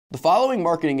The following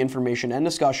marketing information and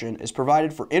discussion is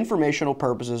provided for informational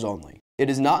purposes only. It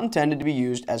is not intended to be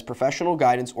used as professional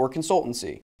guidance or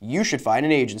consultancy. You should find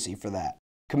an agency for that.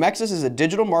 Comexis is a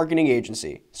digital marketing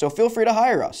agency, so feel free to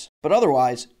hire us. But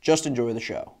otherwise, just enjoy the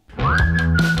show.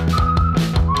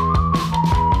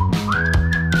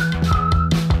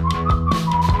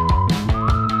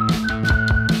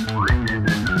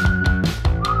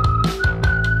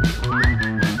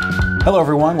 Hello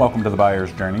everyone, welcome to The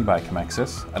Buyer's Journey by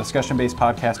Comexis, a discussion-based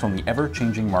podcast on the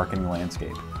ever-changing marketing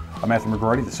landscape. I'm Matthew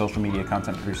McGroarty, the social media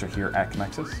content producer here at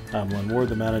Comexis. I'm Len Ward,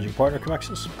 the managing partner at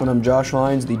Comexis. And I'm Josh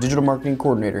Lyons, the digital marketing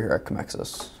coordinator here at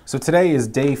Comexis. So today is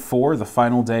day 4, the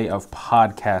final day of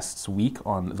Podcasts Week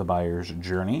on The Buyer's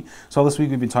Journey. So this week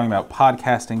we've been talking about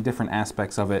podcasting, different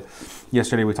aspects of it.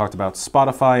 Yesterday we talked about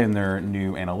Spotify and their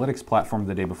new analytics platform.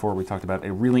 The day before we talked about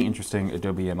a really interesting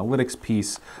Adobe Analytics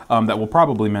piece that we'll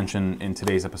probably mention in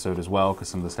today's episode as well, because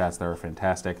some of the stats there are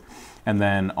fantastic. And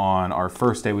then on our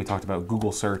first day we talked about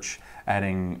Google Search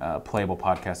adding playable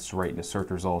podcasts right into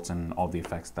search results and all the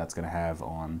effects that's going to have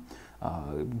on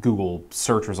Google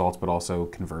search results, but also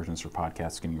conversions for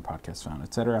podcasts, getting your podcasts found,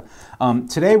 etc.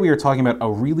 Today we are talking about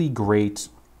a really great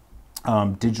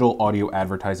digital audio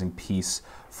advertising piece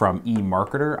from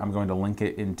eMarketer. I'm going to link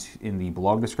it in the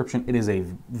blog description. It is a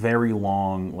very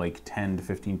long, like 10 to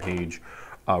 15 page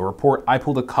report. I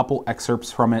pulled a couple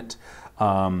excerpts from it.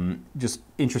 Just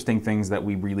interesting things that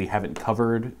we really haven't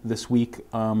covered this week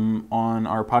on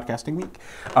our podcasting week.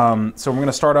 So we're going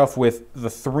to start off with the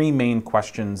 3 main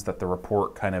questions that the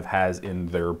report kind of has in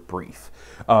their brief.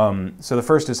 So the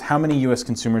first is, how many U.S.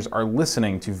 consumers are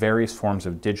listening to various forms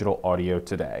of digital audio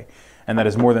today? And that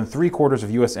is more than 3/4 of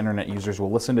U.S. internet users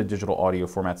will listen to digital audio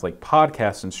formats like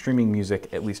podcasts and streaming music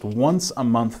at least once a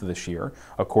month this year,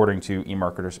 according to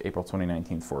eMarketer's April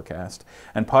 2019 forecast.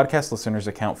 And podcast listeners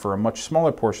account for a much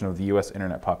smaller portion of the U.S.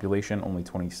 internet population, only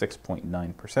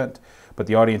 26.9%. But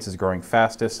the audience is growing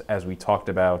fastest, as we talked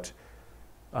about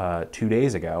 2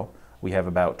 days ago. We have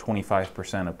about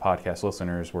 25% of podcast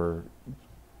listeners were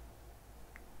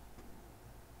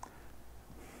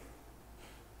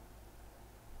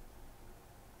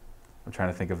I'm trying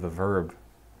to think of the verb.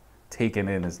 Taken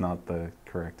in is not the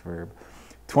correct verb.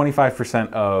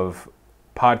 25% of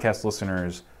podcast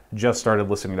listeners just started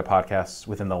listening to podcasts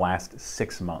within the last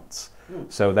 6 months.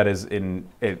 So that is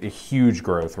a huge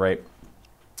growth, right?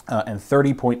 And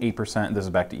 30.8%, this is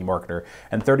back to eMarketer,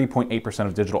 and 30.8%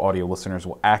 of digital audio listeners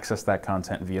will access that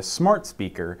content via smart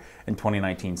speaker in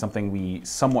 2019, something we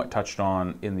somewhat touched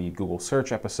on in the Google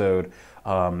search episode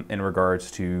in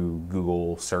regards to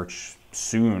Google search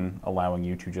soon allowing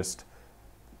you to just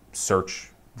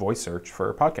voice search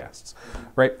for podcasts,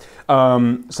 right?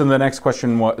 So the next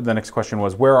question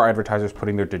was, where are advertisers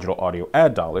putting their digital audio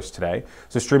ad dollars today?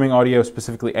 So streaming audio,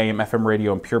 specifically AM, FM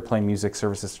radio, and pure play music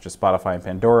services such as Spotify and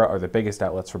Pandora are the biggest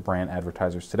outlets for brand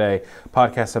advertisers today.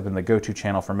 Podcasts have been the go-to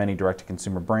channel for many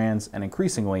direct-to-consumer brands, and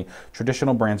increasingly,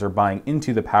 traditional brands are buying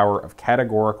into the power of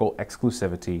categorical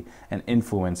exclusivity and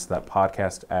influence that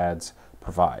podcast ads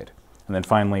provide. And then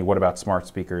finally, what about smart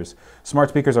speakers? Smart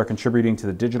speakers are contributing to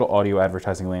the digital audio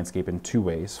advertising landscape in 2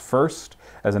 ways. First,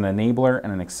 as an enabler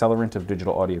and an accelerant of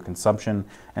digital audio consumption,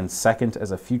 and second,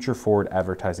 as a future-forward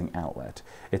advertising outlet.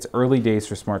 It's early days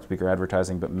for smart speaker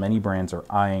advertising, but many brands are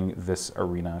eyeing this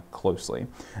arena closely.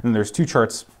 And there's 2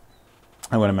 charts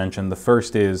I want to mention. The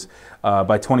first is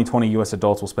by 2020, U.S.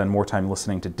 adults will spend more time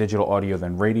listening to digital audio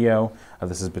than radio.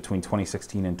 This is between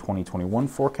 2016 and 2021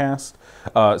 forecast.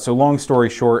 So long story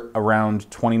short, around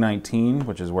 2019,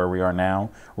 which is where we are now,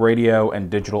 radio and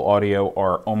digital audio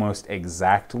are almost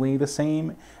exactly the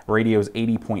same. Radio is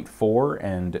 80.4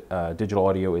 and digital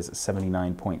audio is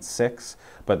 79.6,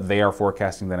 but they are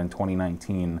forecasting that in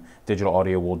 2019, digital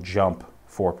audio will jump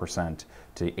 4%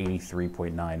 to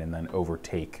 83.9 and then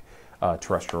overtake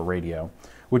terrestrial radio,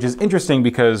 which is interesting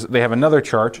because they have another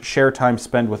chart, share time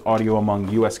spent with audio among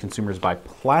U.S. consumers by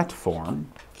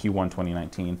platform, Q1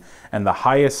 2019, and the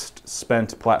highest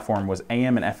spent platform was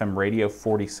AM and FM radio,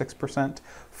 46%,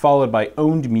 followed by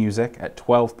owned music at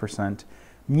 12%,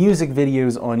 music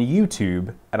videos on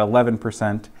YouTube at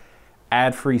 11%,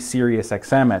 ad-free Sirius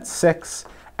XM at 6%,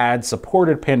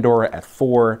 ad-supported Pandora at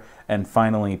 4%, and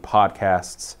finally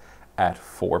podcasts at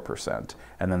 4%.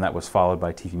 And then that was followed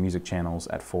by TV music channels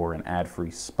at 4% and ad-free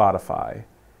Spotify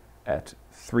at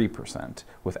 3%,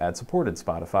 with ad-supported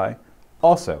Spotify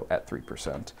also at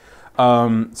 3%.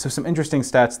 So some interesting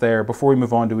stats there. Before we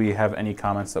move on, do we have any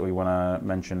comments that we want to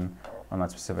mention on that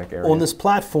specific area? On this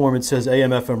platform, it says AM,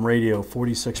 FM radio,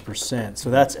 46%. So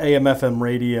that's AM, FM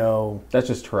radio. That's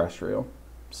just terrestrial.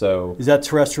 So is that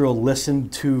terrestrial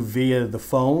listened to via the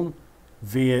phone?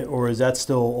 via, or is that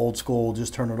still old school?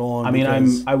 Just turn it on. I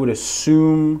mean, I would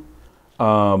assume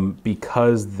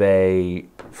because they,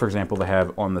 for example, they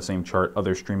have on the same chart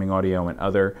other streaming audio and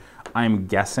other. I'm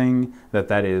guessing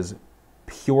that is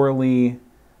purely.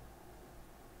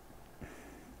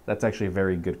 That's actually a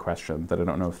very good question that I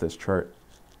don't know if this chart.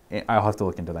 I'll have to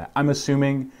look into that. I'm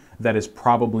assuming that is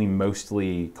probably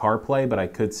mostly CarPlay, but I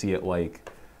could see it like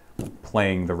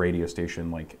playing the radio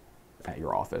station like at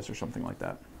your office or something like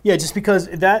that. Yeah, just because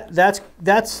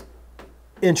that's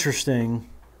interesting.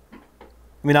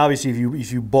 I mean, obviously,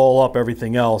 if you ball up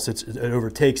everything else, it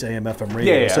overtakes AM/FM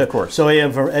radio. Yeah, so, of course. So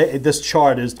this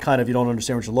chart is kind of, you don't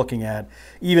understand what you're looking at.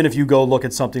 Even if you go look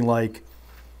at something like,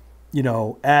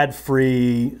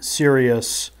 ad-free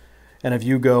Sirius, and if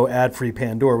you go ad-free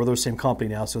Pandora, we're the same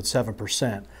company now, so it's 7%.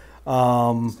 It's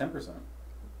 10%.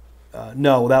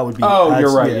 No, that would be. Oh,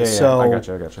 you're right. Yeah, so, I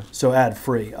gotcha. So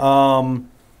ad-free.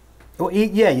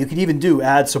 You could even do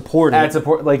ad-supported. Ad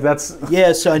support, like that's.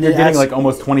 Yeah, so and you're getting like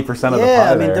almost 20% of the pie.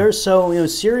 Yeah, I mean, there. there's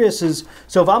Sirius is.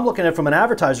 So if I'm looking at it from an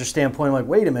advertiser standpoint, I'm like,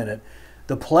 wait a minute,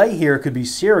 the play here could be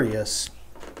Sirius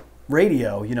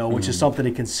radio, which is something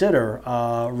to consider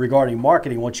regarding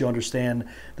marketing once you understand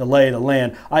the lay of the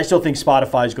land. I still think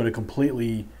Spotify is going to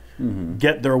completely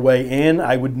get their way in.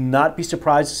 I would not be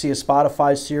surprised to see a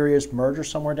Spotify Sirius merger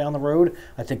somewhere down the road.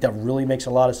 I think that really makes a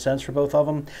lot of sense for both of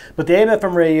them. But the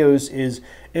AM/FM radios is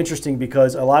interesting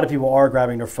because a lot of people are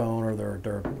grabbing their phone or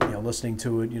they're listening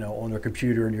to it on their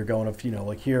computer, and you're going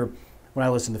like here. When I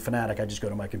listen to Fanatic, I just go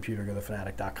to my computer, go to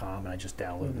fanatic.com, and I just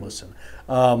download and listen.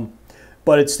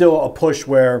 But it's still a push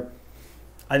where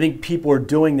I think people are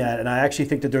doing that, and I actually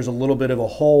think that there's a little bit of a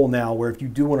hole now where if you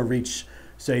do want to reach,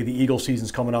 say, the Eagles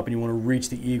season's coming up and you want to reach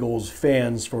the Eagles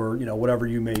fans for whatever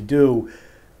you may do,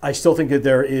 I still think that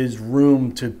there is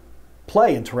room to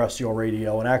play in terrestrial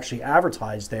radio and actually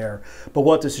advertise there. But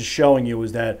what this is showing you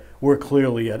is that we're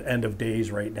clearly at end of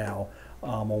days right now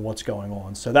on what's going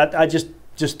on. So that I just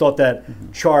thought that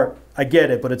chart, I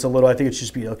get it, but it's a little, I think it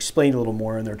should be explained a little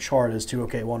more in their chart as to,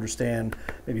 okay, we'll understand,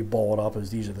 maybe ball it up as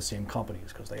these are the same companies,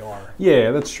 because they are.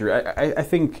 Yeah, that's true. I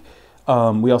think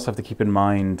we also have to keep in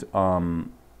mind,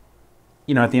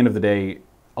 at the end of the day,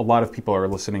 a lot of people are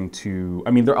listening to,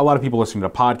 there are a lot of people listening to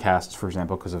podcasts, for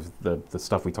example, because of the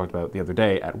stuff we talked about the other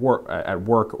day at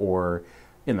work or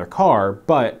in their car,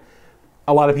 but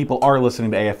a lot of people are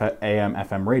listening to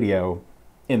AM/FM radio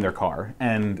in their car,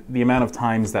 and the amount of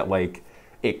times that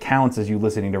it counts as you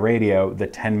listening to radio, the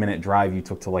 10-minute drive you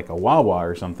took to a Wawa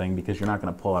or something, because you're not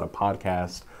going to pull out a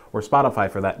podcast or Spotify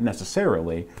for that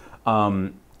necessarily,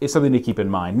 is something to keep in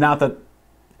mind. Not that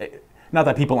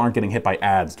people aren't getting hit by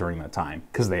ads during that time,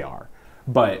 because they are,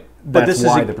 but that's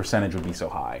why the percentage would be so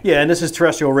high. Yeah, and this is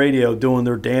terrestrial radio doing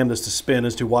their damnedest to spin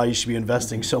as to why you should be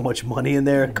investing so much money in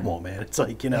there. Come on, man. It's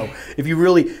like, if you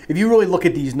really look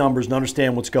at these numbers and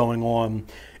understand what's going on,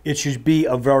 it should be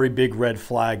a very big red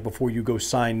flag before you go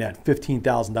sign that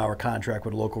 $15,000 contract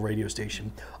with a local radio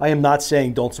station. I am not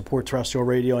saying don't support terrestrial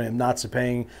radio. I am not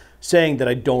saying that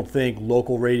I don't think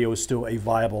local radio is still a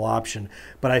viable option,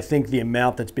 but I think the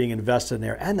amount that's being invested in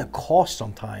there and the cost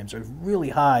sometimes are really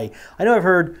high. I know I've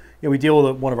heard, we deal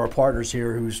with one of our partners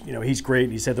here who's, he's great,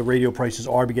 and he said the radio prices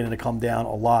are beginning to come down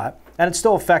a lot, and it's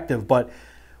still effective, but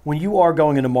when you are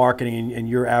going into marketing and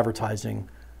you're advertising,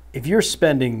 if you're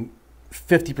spending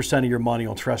 50% of your money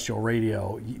on terrestrial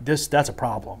radio, that's a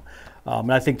problem.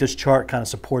 And I think this chart kind of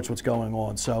supports what's going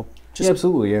on. So yeah,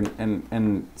 absolutely.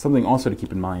 And something also to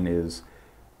keep in mind is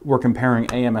we're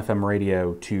comparing AM/FM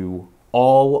radio to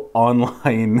all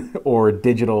online or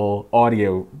digital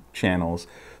audio channels.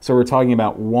 So we're talking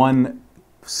about one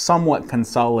somewhat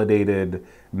consolidated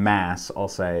mass, I'll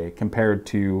say, compared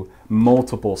to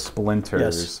multiple splinters.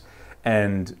 Yes.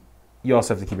 And you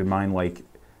also have to keep in mind,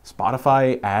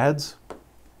 Spotify ads,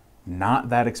 not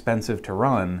that expensive to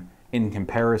run in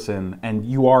comparison, and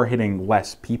you are hitting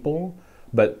less people,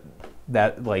 but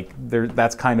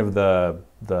that's kind of the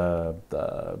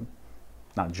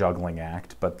not juggling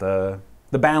act, but the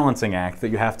balancing act that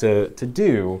you have to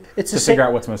do to figure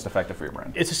out what's most effective for your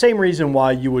brand. It's the same reason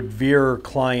why you would veer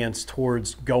clients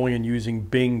towards going and using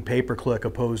Bing pay-per-click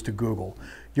opposed to Google.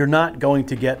 You're not going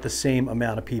to get the same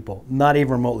amount of people, not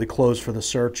even remotely close for the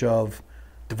search of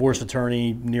divorce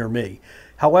attorney near me.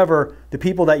 However, the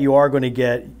people that you are going to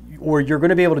get, or you're going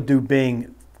to be able to do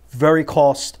Bing very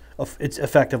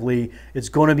effectively, it's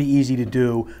going to be easy to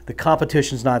do, the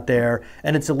competition's not there,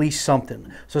 and it's at least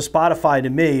something. So Spotify to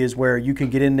me is where you can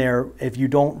get in there if you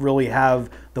don't really have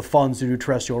the funds to do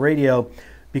terrestrial radio.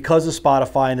 because of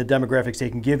Spotify and the demographics they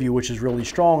can give you, which is really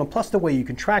strong, and plus the way you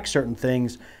can track certain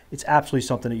things, it's absolutely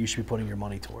something that you should be putting your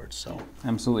money towards. So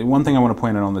absolutely. One thing I want to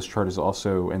point out on this chart is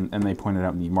also, and they pointed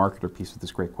out in the eMarketer piece with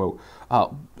this great quote,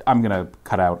 I'm going to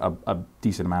cut out a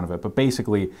decent amount of it, but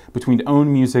basically between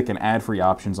owned music and ad-free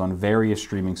options on various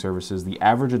streaming services, the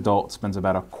average adult spends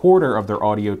about a quarter of their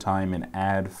audio time in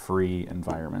ad-free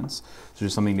environments. So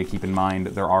just something to keep in mind.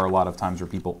 There are a lot of times where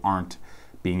people aren't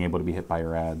being able to be hit by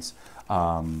your ads.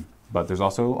 But there's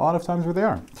also a lot of times where they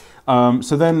are.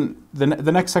 So then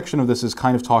the next section of this is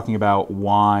kind of talking about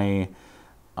why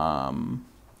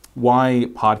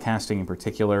podcasting in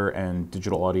particular and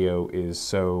digital audio is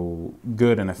so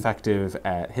good and effective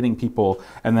at hitting people,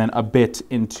 and then a bit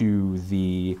into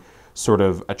the sort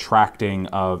of attracting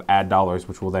of ad dollars,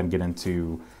 which we'll then get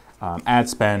into ad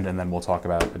spend, and then we'll talk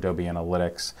about Adobe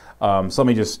Analytics. So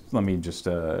let me just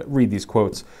read these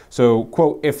quotes. So,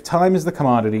 quote, "If time is the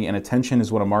commodity and attention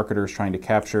is what a marketer is trying to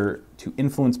capture to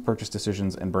influence purchase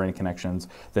decisions and brand connections,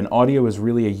 then audio is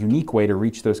really a unique way to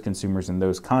reach those consumers in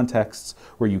those contexts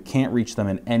where you can't reach them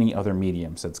in any other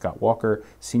medium," said Scott Walker,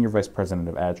 Senior Vice President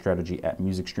of Ad Strategy at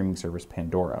music streaming service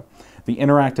Pandora. The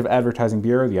Interactive Advertising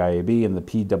Bureau, the IAB, and the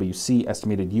PwC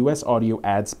estimated U.S. audio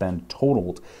ad spend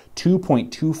totaled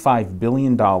 $2.25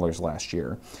 billion last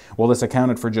year. While this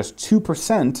accounted for just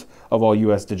 2% of all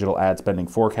U.S. digital ad spending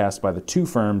forecast by the two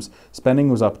firms, spending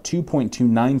was up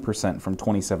 2.29% from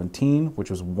 2017, which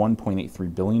was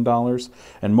 $1.83 billion,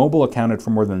 and mobile accounted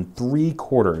for more than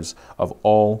 3/4 of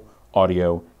all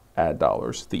audio ad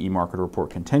dollars. The eMarketer report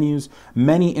continues.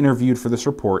 Many interviewed for this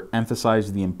report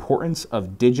emphasized the importance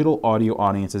of digital audio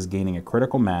audiences gaining a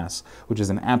critical mass, which is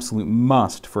an absolute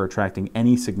must for attracting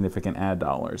any significant ad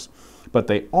dollars. But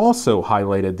they also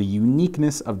highlighted the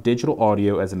uniqueness of digital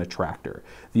audio as an attractor,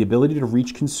 the ability to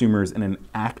reach consumers in an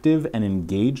active and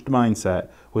engaged mindset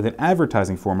with an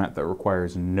advertising format that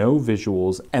requires no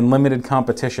visuals and limited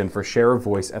competition for share of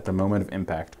voice at the moment of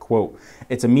impact. Quote,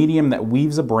 "It's a medium that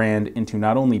weaves a brand into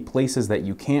not only places that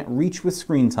you can't reach with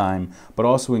screen time, but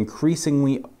also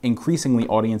increasingly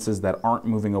audiences that are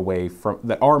moving away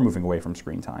from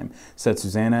screen time," said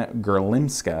Susanna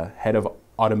Gerlimska, head of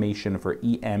automation for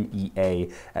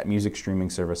EMEA at music streaming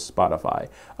service Spotify.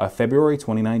 A February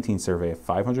 2019 survey of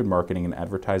 500 marketing and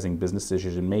advertising business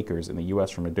decision makers in the U.S.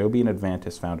 from Adobe and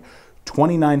Advantis found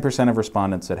 29% of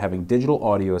respondents said having digital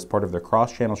audio as part of their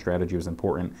cross-channel strategy was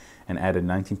important, and added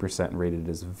 19% rated it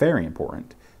as very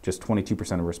important. Just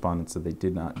 22% of respondents said they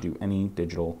did not do any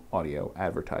digital audio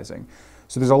advertising.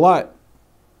 So there's a lot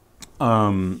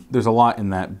in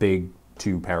that big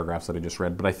 2 paragraphs that I just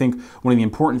read, but I think one of the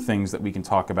important things that we can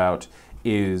talk about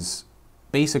is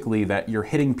basically that you're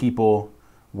hitting people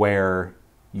where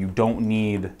you don't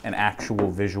need an actual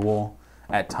visual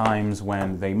at times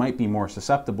when they might be more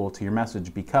susceptible to your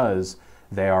message because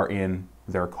they are in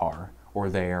their car or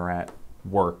they are at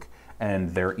work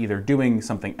and they're either doing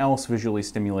something else visually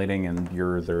stimulating and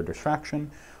you're their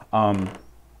distraction,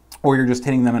 or you're just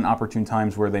hitting them in opportune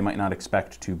times where they might not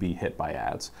expect to be hit by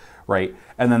ads, right?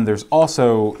 And then there's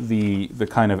also the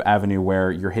kind of avenue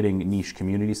where you're hitting niche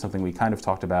communities, something we kind of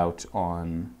talked about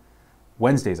on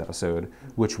Wednesday's episode,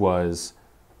 which was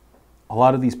a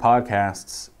lot of these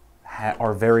podcasts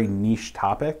are very niche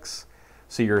topics.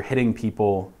 So you're hitting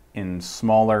people in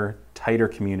smaller, tighter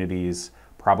communities,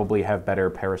 probably have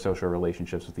better parasocial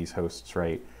relationships with these hosts,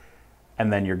 right?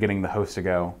 And then you're getting the host to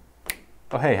go,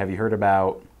 "Oh, hey, have you heard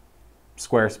about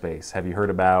Squarespace? Have you heard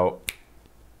about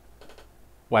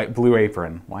Blue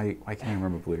Apron? Why can't I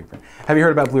remember Blue Apron? Have you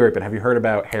heard about Blue Apron? Have you heard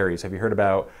about Harry's? Have you heard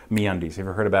about MeUndies? Have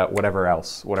you heard about whatever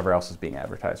else is being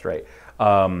advertised, right?"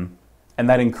 And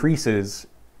that increases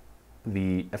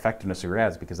the effectiveness of your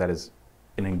ads because that is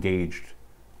an engaged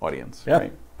audience,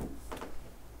 right?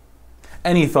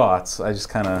 Any thoughts? I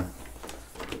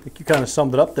think you kind of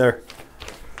summed it up there.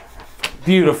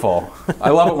 Beautiful.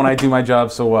 I love it when I do my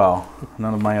job so well.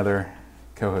 None of my other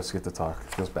co-hosts get to talk.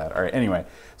 It feels bad. All right, anyway.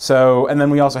 So, and then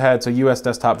we also had, US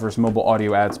desktop versus mobile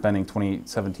audio ad spending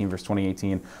 2017 versus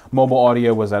 2018. Mobile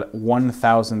audio was at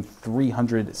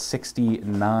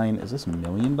 $1,369, is this $1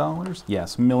 million?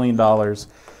 Yes, $1 million.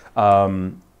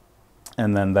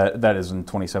 And then that is in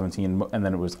 2017, and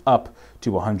then it was up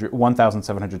to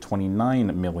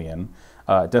 1,729 million.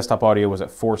 Desktop audio was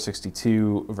at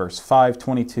 462 versus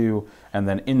 522, and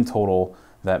then in total,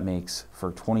 that makes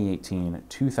for 2018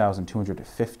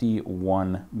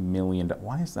 $2,251 million.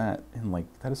 Why is that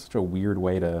that is such a weird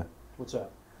way to? What's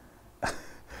that?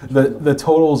 The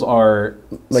totals are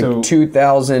like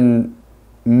 2,000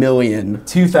 million.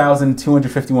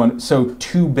 2,251. So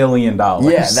 $2 billion.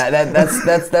 Yeah,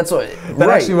 that's what.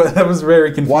 That was very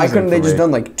confusing. Why couldn't they just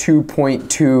done like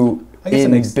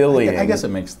 2.2 billion? I guess it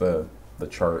makes the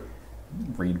chart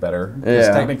read better. Because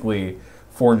technically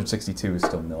 462 is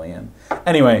still million.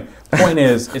 Anyway, point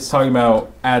is, it's talking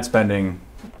about ad spending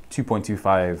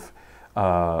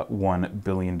 $2.251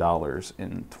 billion in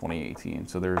 2018.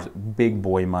 So there's big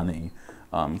boy money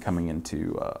coming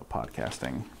into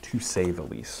podcasting, to say the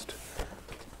least.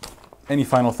 Any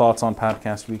final thoughts on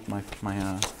Podcast Week, my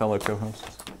fellow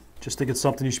co-hosts? Just think it's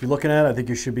something you should be looking at. I think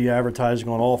you should be advertising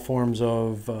on all forms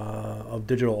of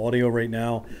digital audio right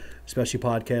now, especially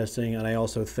podcasting. And I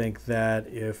also think that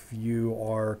if you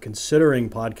are considering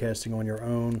podcasting on your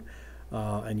own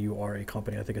and you are a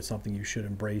company, I think it's something you should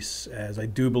embrace, as I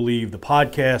do believe the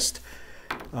podcast,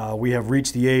 we have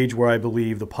reached the age where I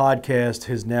believe the podcast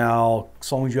is now,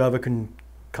 as long as you have a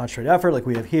concentrated effort like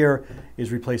we have here, is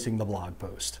replacing the blog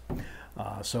post.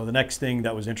 So the next thing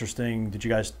that was interesting, did you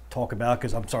guys talk about,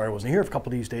 because I'm sorry I wasn't here for a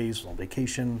couple of these days, on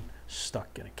vacation, stuck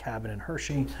in a cabin in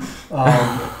Hershey.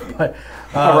 A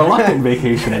reluctant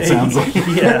vacation, it sounds like.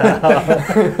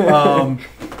 Yeah.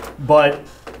 But,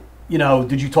 you know,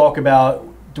 did we talk about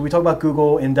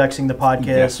Google indexing the podcast?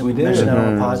 Yes, we did.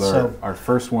 So our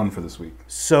first one for this week.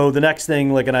 So the next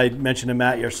thing, like, and I mentioned to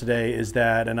Matt yesterday, is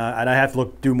that, and I have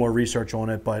to do more research on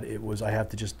it, but I have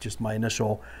to just my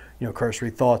initial, cursory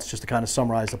thoughts, just to kind of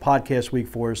summarize the podcast week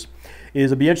for us,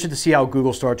 is it'd be interesting to see how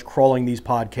Google starts crawling these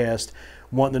podcasts,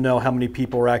 wanting to know how many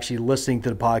people are actually listening to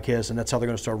the podcast, and that's how they're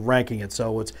going to start ranking it.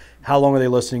 So it's how long are they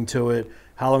listening to it,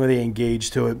 how long are they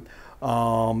engaged to it.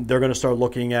 They're going to start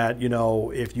looking at,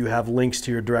 if you have links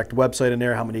to your direct website in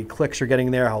there, how many clicks you're getting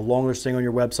there, how long they're staying on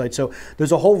your website. So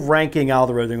there's a whole ranking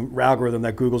algorithm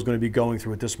that Google's going to be going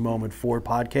through at this moment for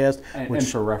podcast. And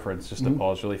for reference, just to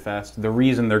pause really fast, the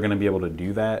reason they're going to be able to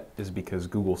do that is because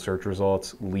Google search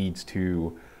results leads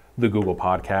to the Google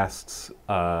Podcasts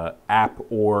app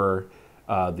or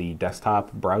the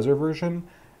desktop browser version.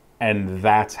 And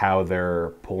that's how they're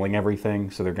pulling everything.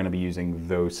 So they're going to be using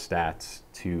those stats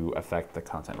to affect the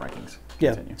content rankings.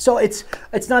 Continue. Yeah. So it's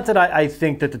not that I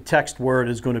think that the text word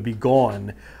is going to be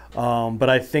gone,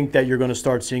 but I think that you're going to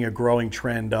start seeing a growing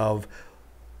trend of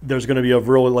there's going to be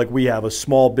like we have, a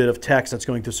small bit of text that's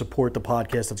going to support the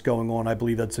podcast that's going on. I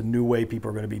believe that's a new way people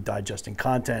are going to be digesting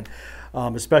content,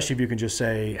 especially if you can just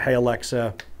say, hey,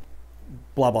 Alexa,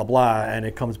 blah, blah, blah, and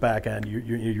it comes back and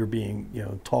you're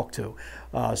being talked to.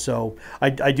 So I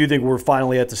do think we're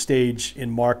finally at the stage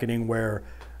in marketing where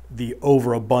the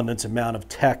overabundance amount of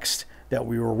text that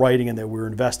we were writing and that we were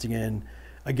investing in,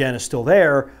 again, is still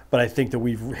there, but I think that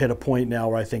we've hit a point now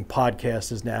where I think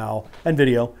podcast is now, and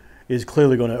video, is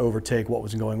clearly going to overtake what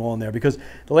was going on there. Because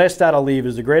the last stat I'll leave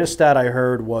is the greatest stat I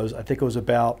heard was, I think it was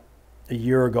about a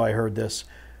year ago I heard this,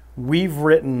 we've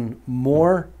written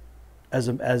more as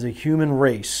a human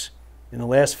race in the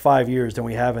last 5 years than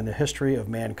we have in the history of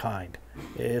mankind.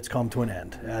 It's come to an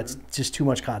end. It's just too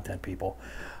much content, people.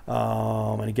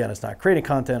 And again, it's not creating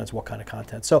content, it's what kind of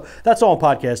content. So that's all on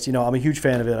podcasts. I'm a huge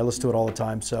fan of it. I listen to it all the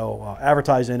time. So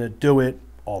advertise in it, do it,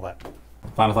 all that.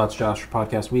 Final thoughts, Josh, for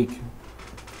Podcast Week?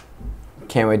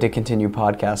 Can't wait to continue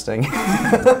podcasting.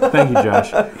 Thank you,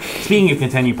 Josh. Speaking of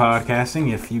continue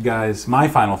podcasting, my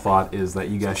final thought is that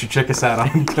you guys should check us out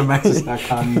on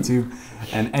Comexis.com, YouTube,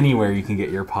 and anywhere you can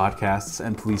get your podcasts.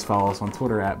 And please follow us on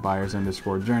Twitter at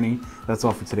buyers_journey. That's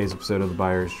all for today's episode of The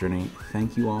Buyer's Journey.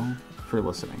 Thank you all for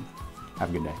listening.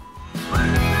 Have a good day.